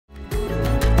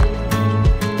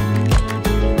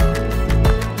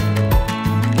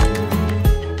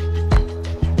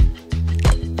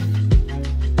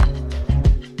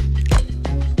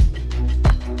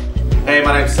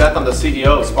I'm the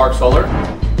CEO of Spark Solar.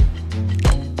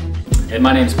 And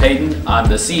my name's Peyton. I'm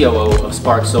the COO of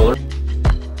Spark Solar.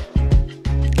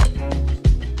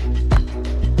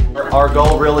 Our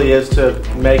goal really is to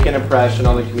make an impression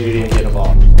on the community and get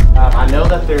involved. I know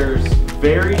that there's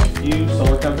very few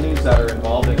solar companies that are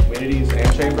involved in communities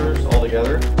and chambers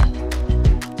altogether.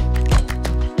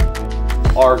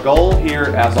 Our goal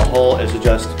here as a whole is to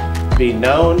just be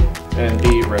known and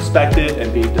be respected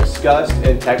and be discussed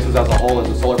in Texas as a whole as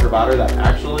a solar provider that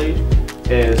actually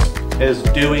is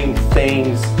doing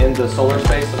things in the solar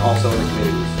space and also in the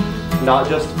communities. Not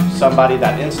just somebody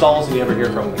that installs and you never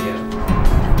hear from them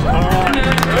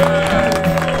again.